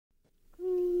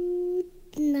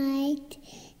night,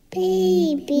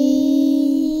 baby.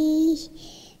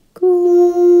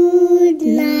 Good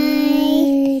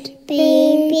night,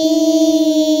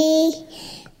 baby.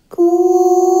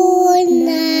 Good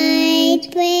night,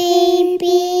 baby.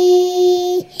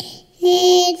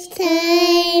 It's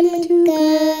time to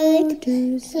go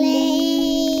to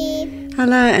sleep.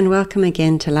 Hello and welcome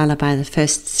again to Lullaby the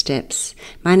First Steps.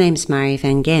 My name's Mari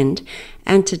van Gent,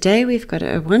 and today we've got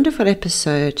a wonderful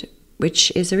episode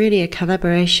which is really a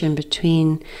collaboration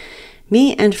between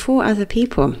me and 4 other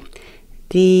people.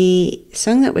 The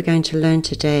song that we're going to learn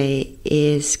today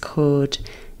is called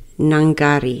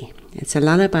Nangari. It's a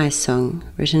lullaby song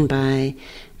written by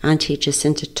Auntie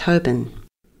Jacinta Tobin.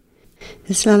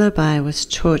 This lullaby was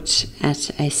taught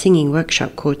at a singing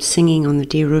workshop called Singing on the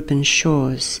Dirubin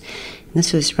Shores. And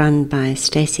this was run by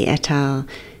Stacey Etal,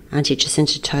 Auntie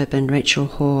Jacinta Tobin, Rachel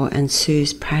Hoare and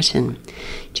Suze Pratton.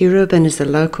 Dirubin is the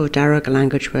local Darug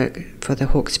language work for the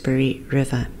Hawkesbury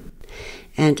River.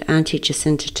 And Auntie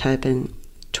Jacinta Tobin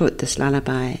taught this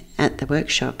lullaby at the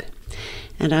workshop.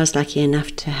 And I was lucky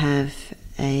enough to have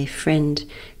a friend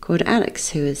called Alex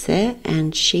who was there,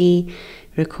 and she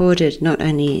recorded not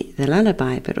only the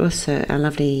lullaby but also a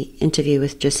lovely interview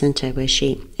with Jacinta where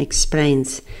she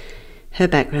explains her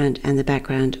background and the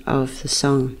background of the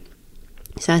song.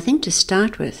 So I think to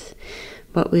start with,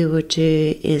 what we will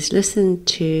do is listen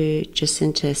to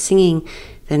Jacinta singing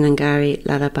the Nangari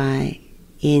lullaby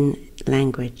in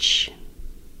language.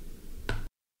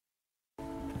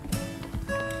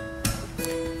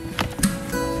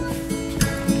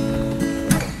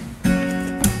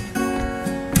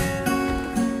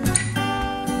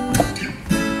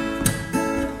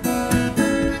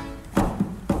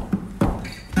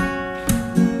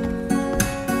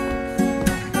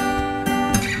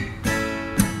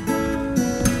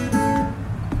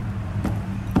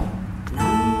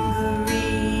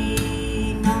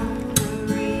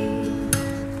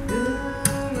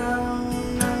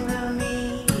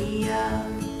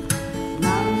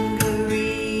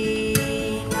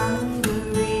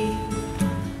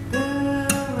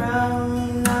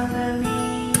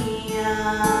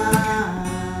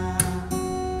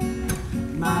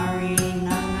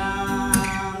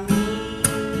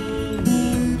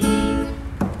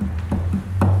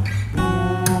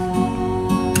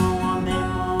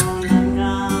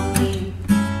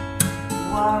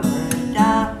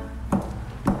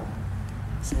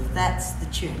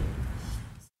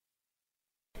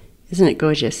 Isn't it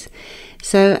gorgeous?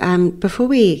 So before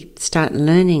we start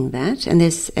learning that, and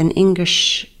there's an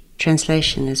English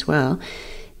translation as well,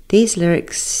 these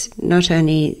lyrics, not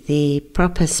only the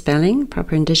proper spelling,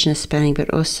 proper Indigenous spelling,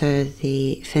 but also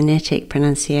the phonetic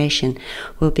pronunciation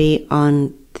will be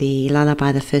on the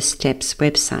Lullaby the First Steps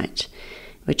website,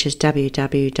 which is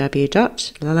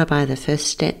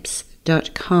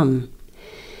www.lullabythefirststeps.com.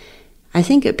 I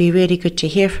think it'd be really good to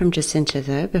hear from Jacinta,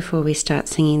 though, before we start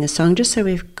singing the song, just so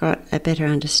we've got a better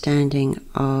understanding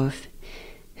of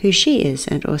who she is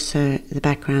and also the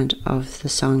background of the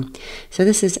song. So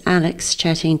this is Alex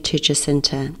chatting to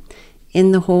Jacinta.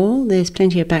 In the hall, there's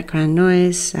plenty of background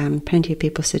noise, plenty of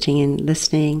people sitting in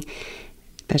listening,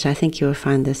 but I think you will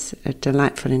find this a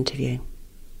delightful interview.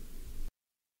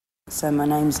 So my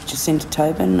name's Jacinta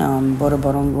Tobin. I'm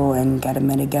Boraborongo and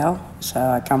Gadamedigal. So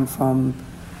I come from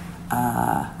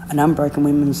an unbroken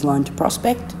women's line to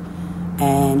Prospect,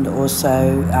 and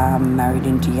also married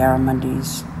into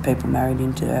Yarramundis, people married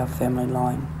into our family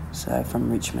line, so from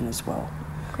Richmond as well.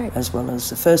 Great. As well as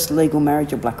the first legal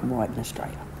marriage of black and white in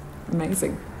Australia.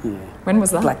 Amazing. Yeah. When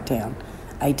was that? Blacktown,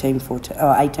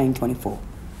 1824.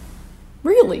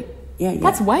 Really? Yeah.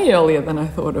 That's way earlier than I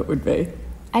thought it would be.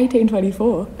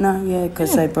 1824? No, yeah,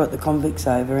 because they brought the convicts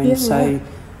over, and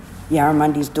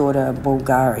Yarramundi's daughter,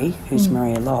 Bulgari, who's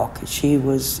Maria Locke, she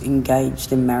was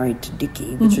engaged and married to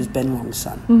Dickie, which was Benlong's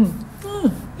son.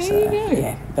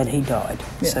 But he died,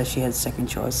 so she had second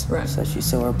choice. Right. So she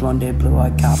saw a blonde-haired,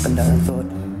 blue-eyed carpenter and thought,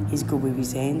 he's good with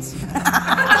his hands.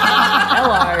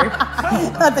 Hello.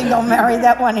 I think I'll marry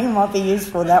that one. He might be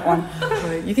useful, that one.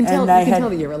 You can tell that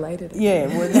you're related. Yeah,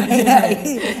 well,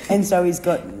 and so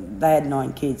they had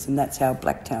 9 kids, and that's how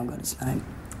Blacktown got its name.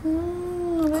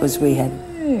 Because we had,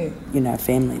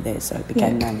 family there, so it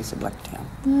became known as the Blacktown.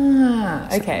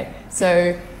 Okay.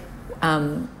 So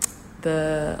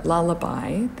the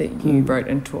lullaby that you wrote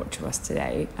and taught to us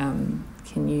today,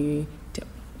 can you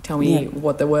tell me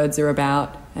what the words are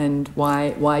about and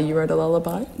why you wrote a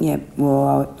lullaby? Yeah,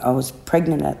 well, I was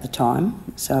pregnant at the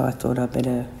time, so I thought I'd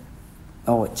better,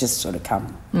 it just sort of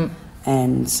come.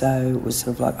 And so it was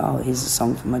sort of like, here's a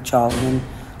song for my child. And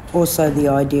also the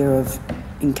idea of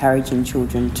encouraging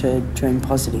children to dream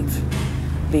positive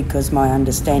because my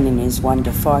understanding is 1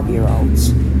 to 5 year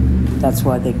olds. That's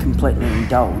why they're completely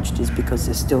indulged, is because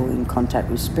they're still in contact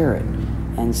with spirit.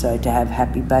 And so to have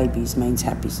happy babies means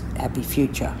happy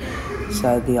future.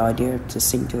 So the idea to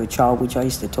sing to a child, which I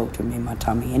used to talk to him in my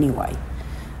tummy anyway,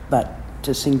 but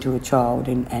to sing to a child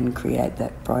and create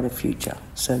that brighter future.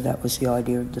 So that was the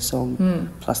idea of the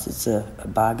song. Plus it's a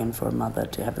bargain for a mother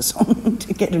to have a song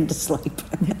to get him to sleep.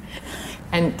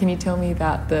 And can you tell me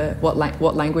about what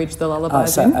language the lullaby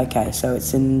is in? Okay, so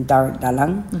it's in Darug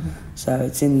Dalang. So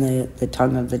it's in the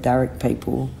tongue of the Darug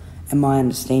people. And my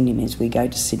understanding is we go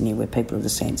to Sydney, we're people of the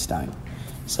sandstone.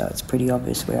 So it's pretty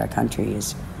obvious where our country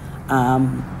is.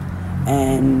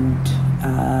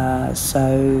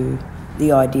 So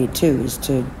the idea too is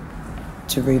to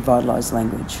revitalise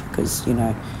language, because, you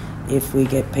know, if we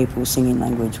get people singing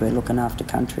language, we're looking after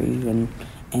country, and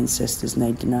ancestors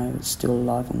need to know it's still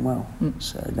alive and well.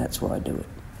 So that's why I do it.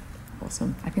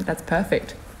 Awesome. I think that's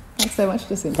perfect. Thanks so much,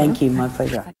 Jacinta. Thank you, my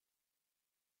pleasure.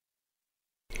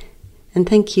 And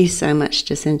thank you so much,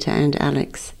 Jacinta and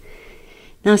Alex.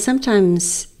 Now,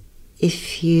 sometimes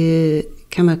if you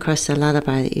come across a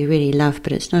lullaby that you really love,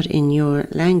 but it's not in your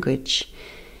language,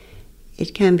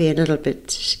 it can be a little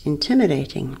bit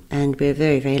intimidating. And we're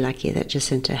very, very lucky that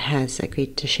Jacinta has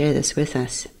agreed to share this with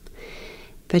us.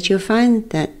 But you'll find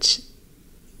that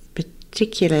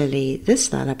particularly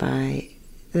this lullaby,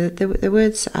 the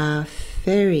words are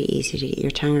very easy to get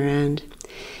your tongue around.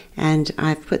 And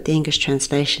I've put the English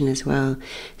translation as well.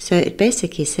 So it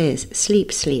basically says,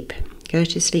 sleep, sleep. Go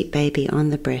to sleep, baby, on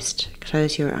the breast.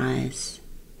 Close your eyes.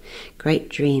 Great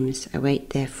dreams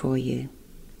await there for you.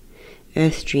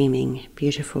 Earth dreaming,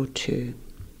 beautiful too.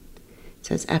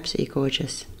 So it's absolutely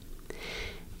gorgeous.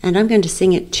 And I'm going to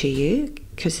sing it to you,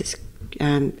 because it's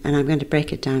and I'm going to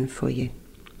break it down for you.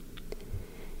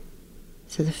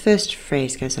 So the first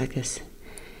phrase goes like this.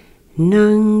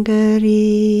 Nangari,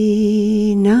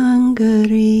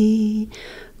 Nangari,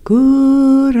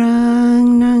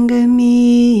 Gurang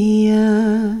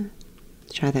Nangamia.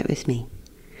 Try that with me.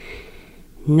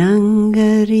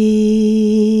 Nangari,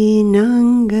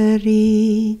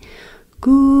 Nangari,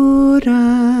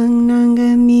 Gurang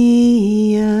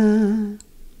Nangamia.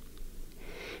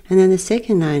 And then the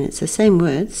second line, it's the same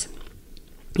words,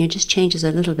 it just changes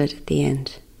a little bit at the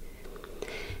end.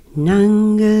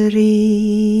 Nangari,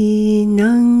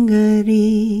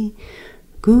 Nangari,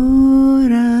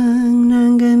 Gurang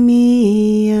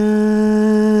Nangamia.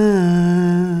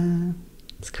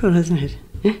 It's cool, isn't it?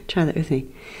 Try that with me.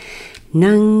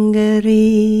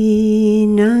 Nangari,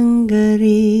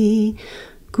 Nangari,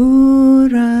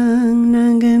 Gurang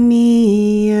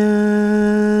Nangamia.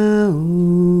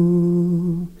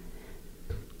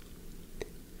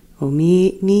 Or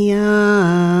Mia,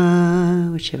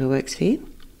 whichever works for you.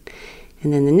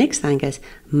 And then the next line goes,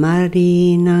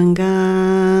 Mari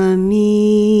Nangami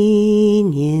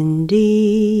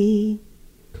Nyindi.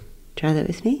 Try that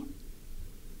with me.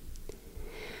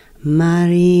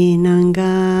 Mari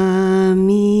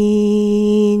Nangami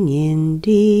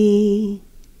Nyindi.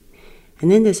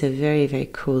 And then there's a very, very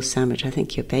cool sound, which I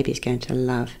think your baby's going to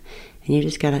love. And you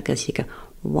just go like this, you go,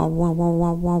 wah, wah, wah,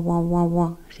 wah, wah, wah, wah,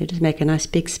 wah. So you just make a nice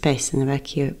big space in the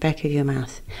back of your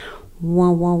mouth. Wah,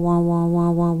 wah, wah, wah, wah,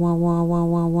 wah, wah, wah, wah,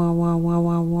 wah, wah, wah, wah,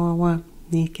 wah, wah, wah.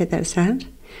 You get that sound?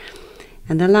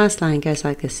 And the last line goes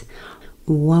like this.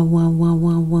 Wah, wah, wah,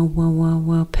 wah, wah, wah, wah,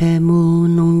 wah, pemu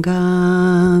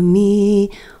nongami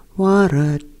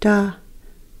warada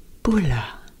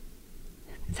bula.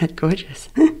 Is that gorgeous?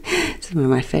 It's one of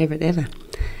my favourite ever.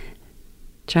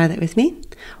 Try that with me.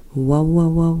 Wah, wah,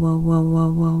 wah, wah, wah, wah,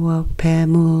 wah, wah,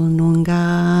 pemu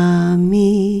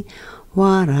nongami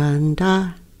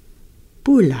waranda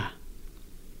bula.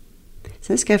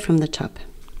 So let's go from the top.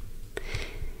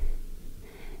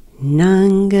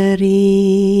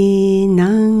 Nangari,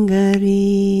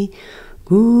 Nangari,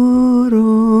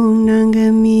 Gurung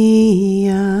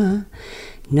Nangamia.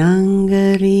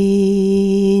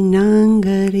 Nangari,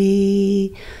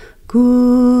 Nangari,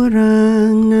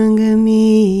 Gurang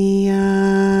Nangamia.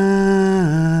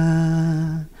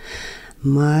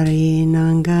 Mari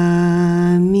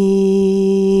Nangami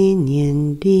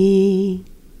Nyindi.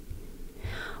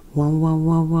 Wah, wah,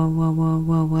 wah, wah, wah, wah,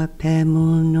 wah, wah,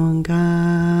 pemu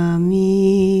nongami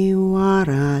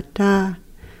warada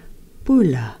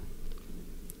bula.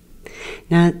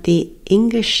 Now, the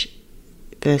English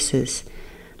verses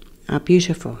are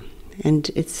beautiful, and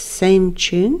it's the same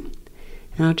tune,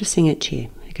 and I'll just sing it to you.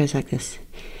 It goes like this.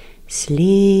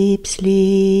 Sleep,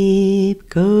 sleep,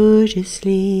 go to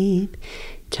sleep,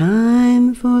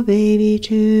 Time for baby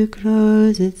to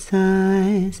close its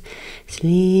eyes.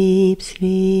 Sleep,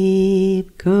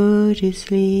 sleep, go to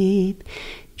sleep.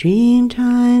 Dream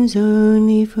time's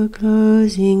only for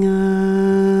closing eyes.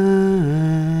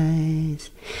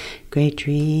 Great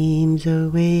dreams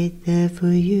await there for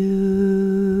you.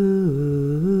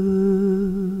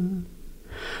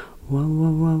 Wah,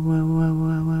 wah, wah, wah, wah,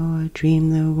 wah, wah, wah. Dream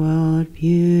the world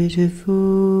beautiful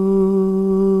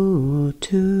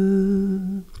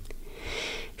too.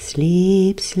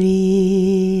 Sleep,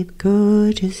 sleep,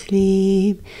 go to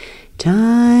sleep.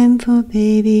 Time for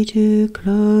baby to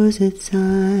close its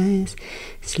eyes.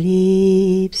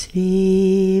 Sleep,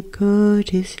 sleep, go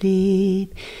to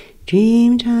sleep.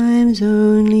 Dream time's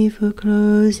only for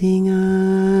closing eyes.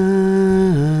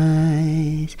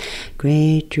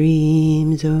 Great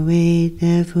dreams await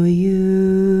there for you.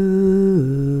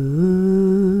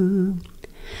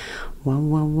 Wah,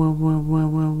 wah, wah, wah, wah,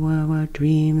 wah, wah, wah.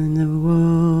 Dream in the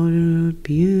world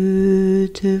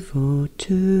beautiful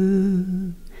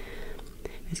too.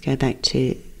 Let's go back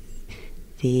to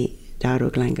the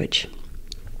Darug language.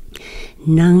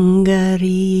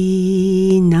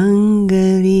 Nangari,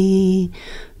 Nangari,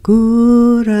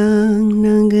 Gurang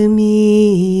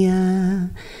Nangamia.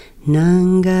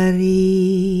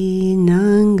 Nangari,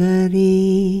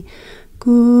 Nangari,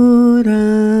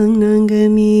 Gurang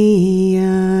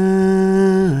Nangamia.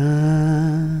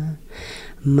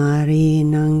 Mari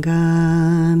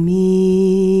Nangami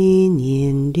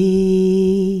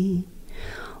Nyendi.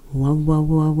 Wa wa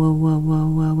wa wa wa wa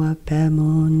wa wa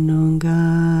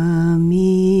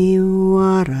Pamonongami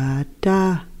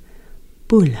Warata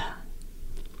Bula.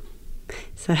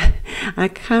 So I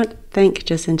can't thank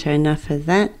Jacinta enough for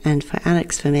that, and for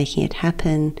Alex for making it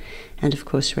happen, and of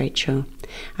course Rachel.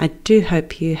 I do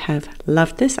hope you have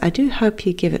loved this. I do hope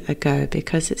you give it a go,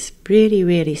 because it's really,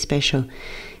 really special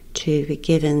to be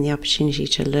given the opportunity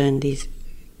to learn these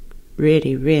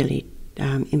really, really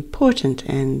important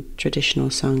and traditional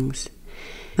songs.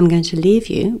 I'm going to leave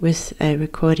you with a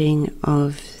recording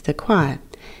of the choir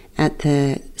at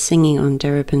the Singing on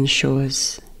Darebin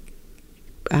Shores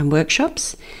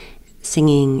workshops,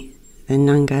 singing the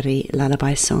Nangari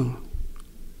lullaby song.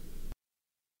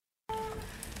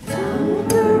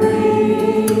 Nangari,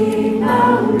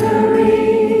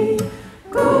 Nangari,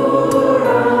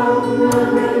 Gurang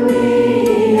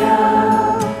Nangamia.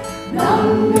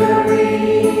 Nangari,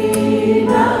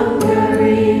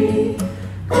 Nangari,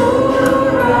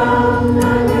 Gurang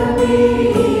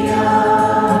Nangamia.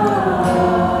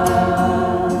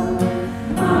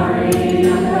 Mari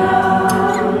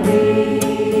Nangami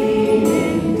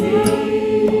Nindi.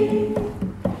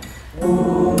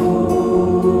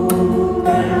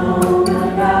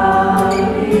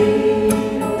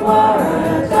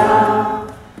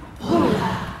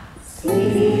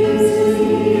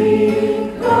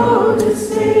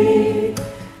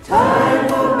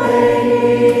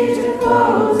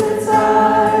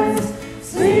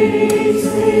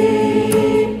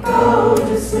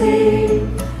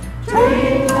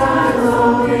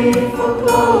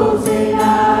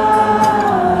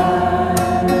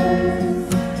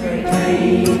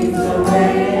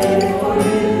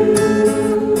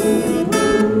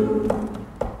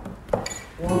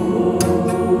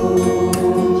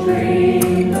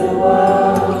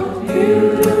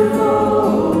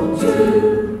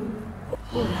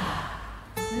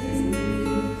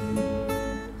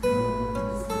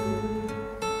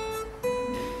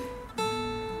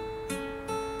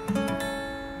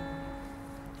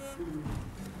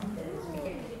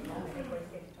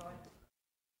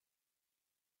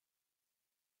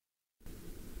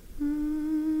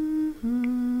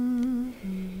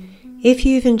 If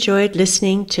you've enjoyed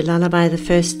listening to Lullaby the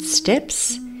First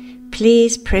Steps,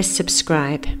 please press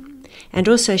subscribe and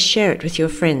also share it with your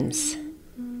friends.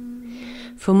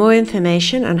 For more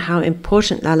information on how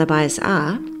important lullabies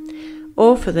are,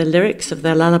 or for the lyrics of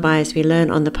the lullabies we learn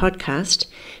on the podcast,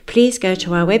 please go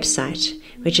to our website,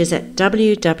 which is at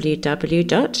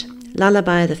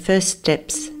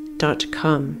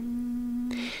www.lullabythefirststeps.com.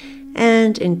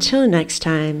 And until next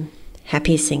time,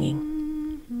 happy singing.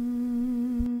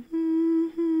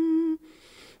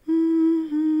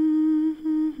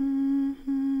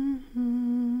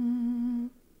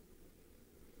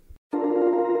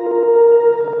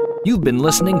 You've been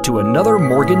listening to another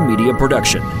Morgan Media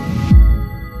production.